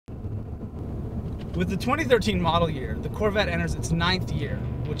With the 2013 model year, the Corvette enters its 9th year,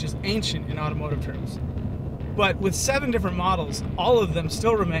 which is ancient in automotive terms. But with 7 different models, all of them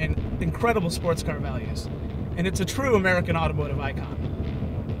still remain incredible sports car values. And it's a true American automotive icon.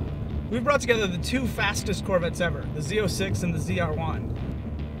 We've brought together the 2 fastest Corvettes ever, the Z06 and the ZR1.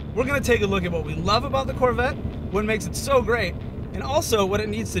 We're going to take a look at what we love about the Corvette, what makes it so great, and also what it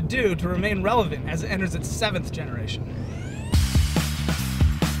needs to do to remain relevant as it enters its 7th generation.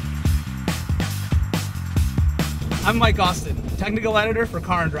 I'm Mike Austin, technical editor for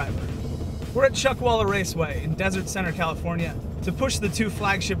Car and Driver. We're at Chuckwalla Raceway in Desert Center, California to push the 2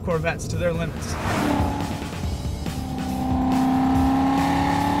 flagship Corvettes to their limits.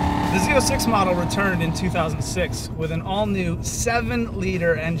 The Z06 model returned in 2006 with an all-new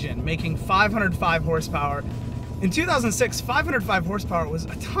 7-liter engine making 505 horsepower. In 2006, 505 horsepower was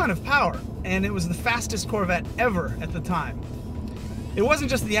a ton of power, and it was the fastest Corvette ever at the time. It wasn't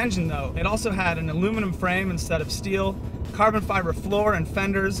just the engine though, it also had an aluminum frame instead of steel, carbon fiber floor and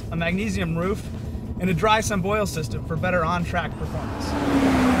fenders, a magnesium roof, and a dry sump oil system for better on-track performance.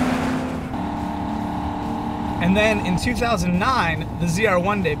 And then in 2009, the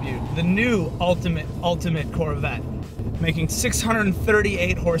ZR1 debuted, the new ultimate Corvette, making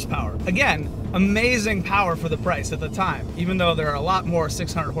 638 horsepower. Again, amazing power for the price at the time, even though there are a lot more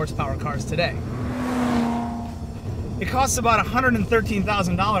 600 horsepower cars today. It costs about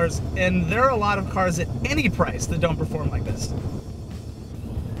 $113,000, and there are a lot of cars at any price that don't perform like this.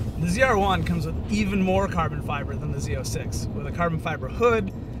 The ZR1 comes with even more carbon fiber than the Z06, with a carbon fiber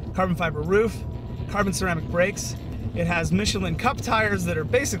hood, carbon fiber roof, carbon ceramic brakes. It has Michelin Cup tires that are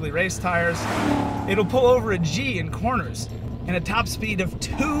basically race tires. It'll pull over a G in corners, and a top speed of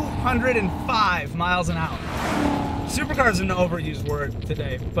 205 miles an hour. Supercar is an overused word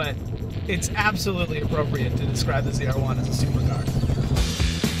today, but it's absolutely appropriate to describe the ZR1 as a supercar.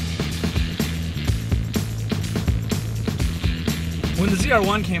 When the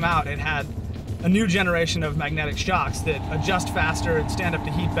ZR1 came out, it had a new generation of magnetic shocks that adjust faster and stand up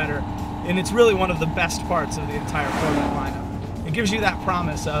to heat better, and it's really one of the best parts of the entire Corvette lineup. It gives you that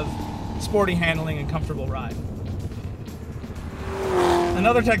promise of sporty handling and comfortable ride.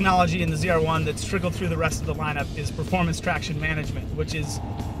 Another technology in the ZR1 that's trickled through the rest of the lineup is performance traction management, which is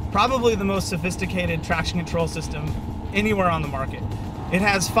probably the most sophisticated traction control system anywhere on the market. It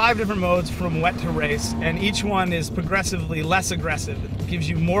has 5 different modes from wet to race, and each one is progressively less aggressive. It gives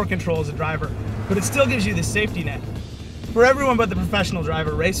you more control as a driver, but it still gives you the safety net. For everyone but the professional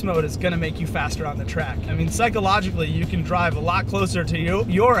driver, race mode is going to make you faster on the track. I mean, psychologically, you can drive a lot closer to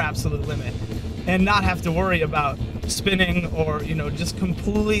your absolute limit and not have to worry about spinning or, just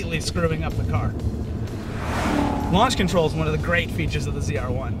completely screwing up the car. Launch control is one of the great features of the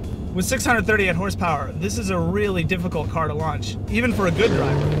ZR1. With 638 horsepower, this is a really difficult car to launch, even for a good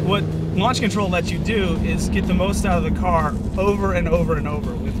driver. What launch control lets you do is get the most out of the car over and over and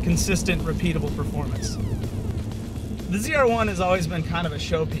over with consistent, repeatable performance. The ZR1 has always been kind of a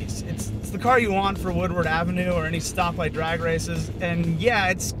showpiece. It's the car you want for Woodward Avenue or any stoplight drag races, and yeah,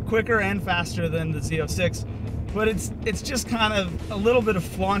 it's quicker and faster than the Z06, but it's just kind of a little bit of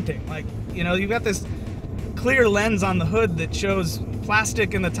flaunting. Like, you've got this clear lens on the hood that shows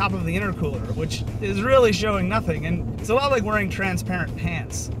plastic in the top of the intercooler, which is really showing nothing, and it's a lot like wearing transparent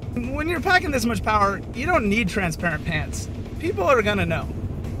pants. When you're packing this much power, you don't need transparent pants. People are gonna know.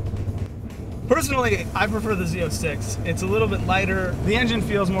 Personally, I prefer the Z06. It's a little bit lighter, the engine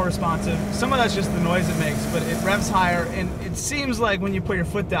feels more responsive. Some of that's just the noise it makes, but it revs higher, and it seems like when you put your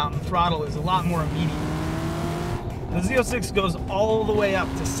foot down, the throttle is a lot more immediate. The Z06 goes all the way up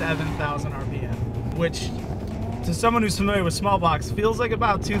to 7,000 RPM, which to someone who's familiar with small blocks feels like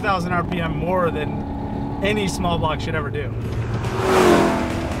about 2,000 RPM more than any small block should ever do.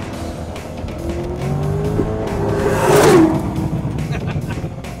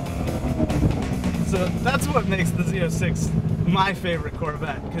 So that's what makes the Z06 my favorite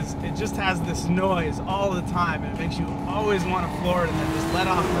Corvette, because it just has this noise all the time, and it makes you always want to floor it and then just let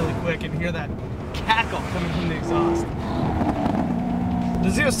off really quick and hear that cackle coming from the exhaust. The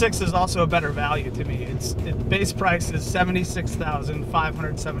Z06 is also a better value to me. Its base price is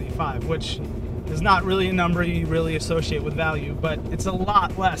 $76,575, which is not really a number you really associate with value, but it's a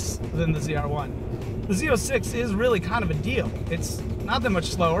lot less than the ZR1. The Z06 is really kind of a deal. It's not that much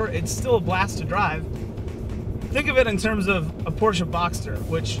slower, it's still a blast to drive. Think of it in terms of a Porsche Boxster,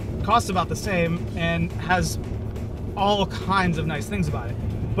 which costs about the same and has all kinds of nice things about it.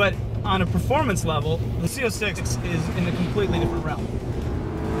 But on a performance level, the Z06 is in a completely different realm.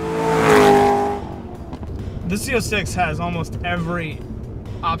 The Z06 has almost every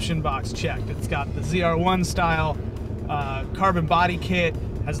option box checked. It's got the ZR1 style carbon body kit,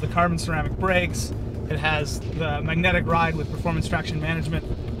 has the carbon ceramic brakes, it has the magnetic ride with performance traction management.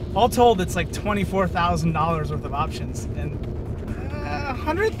 All told, it's like $24,000 worth of options, and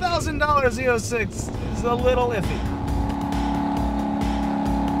 $100,000 Z06 is a little iffy.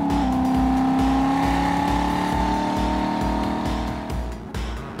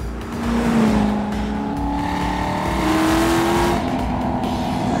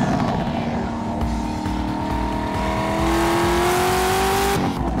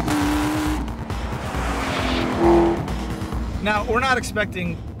 Now, we're not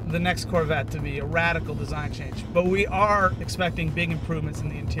expecting the next Corvette to be a radical design change, but we are expecting big improvements in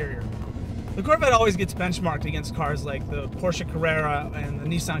the interior. The Corvette always gets benchmarked against cars like the Porsche Carrera and the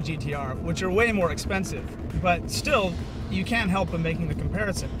Nissan GT-R, which are way more expensive, but still, you can't help but making the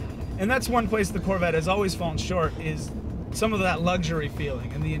comparison. And that's one place the Corvette has always fallen short, is some of that luxury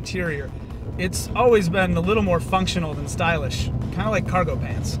feeling in the interior. It's always been a little more functional than stylish, kind of like cargo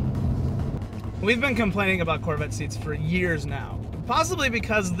pants. We've been complaining about Corvette seats for years now, possibly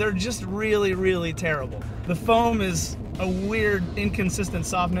because they're just really, really terrible. The foam is a weird, inconsistent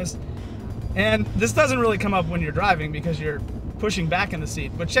softness, and this doesn't really come up when you're driving because you're pushing back in the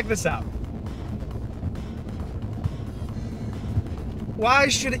seat, but check this out. Why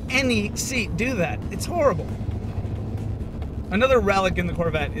should any seat do that? It's horrible. Another relic in the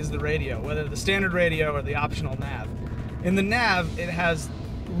Corvette is the radio, whether the standard radio or the optional nav. In the nav, it has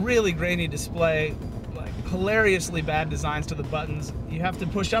really grainy display, like hilariously bad designs to the buttons. You have to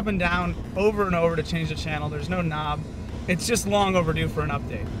push up and down over and over to change the channel. There's no knob. It's just long overdue for an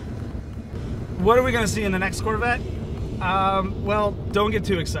update. What are we going to see in the next Corvette? Well, don't get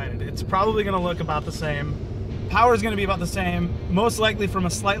too excited. It's probably going to look about the same. Power is going to be about the same, most likely from a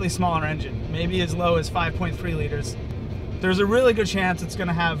slightly smaller engine, maybe as low as 5.3 liters. There's a really good chance it's going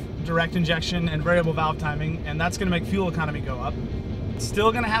to have direct injection and variable valve timing, and that's going to make fuel economy go up.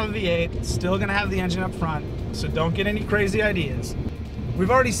 Still gonna have a V8, still gonna have the engine up front, so don't get any crazy ideas. We've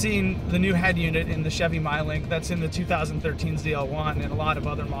already seen the new head unit in the Chevy MyLink, that's in the 2013 ZL1 and a lot of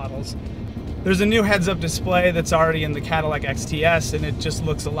other models. There's a new heads-up display that's already in the Cadillac XTS, and it just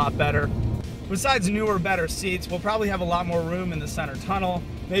looks a lot better. Besides newer, better seats, we'll probably have a lot more room in the center tunnel,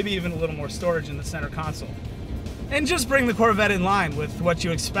 maybe even a little more storage in the center console. And just bring the Corvette in line with what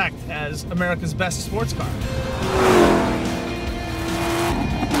you expect as America's best sports car.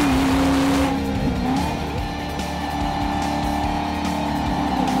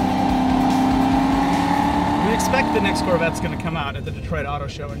 We expect the next Corvette's going to come out at the Detroit Auto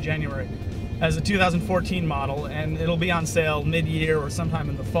Show in January as a 2014 model, and it'll be on sale mid-year or sometime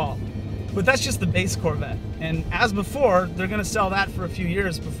in the fall. But that's just the base Corvette, and as before, they're going to sell that for a few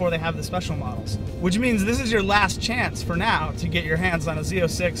years before they have the special models, which means this is your last chance for now to get your hands on a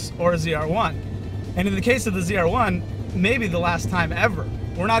Z06 or a ZR1. And in the case of the ZR1, maybe the last time ever.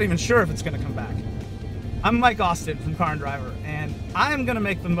 We're not even sure if it's going to come back. I'm Mike Austin from Car and Driver, and I am going to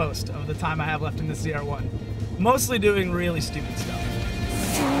make the most of the time I have left in this ZR1, mostly doing really stupid stuff.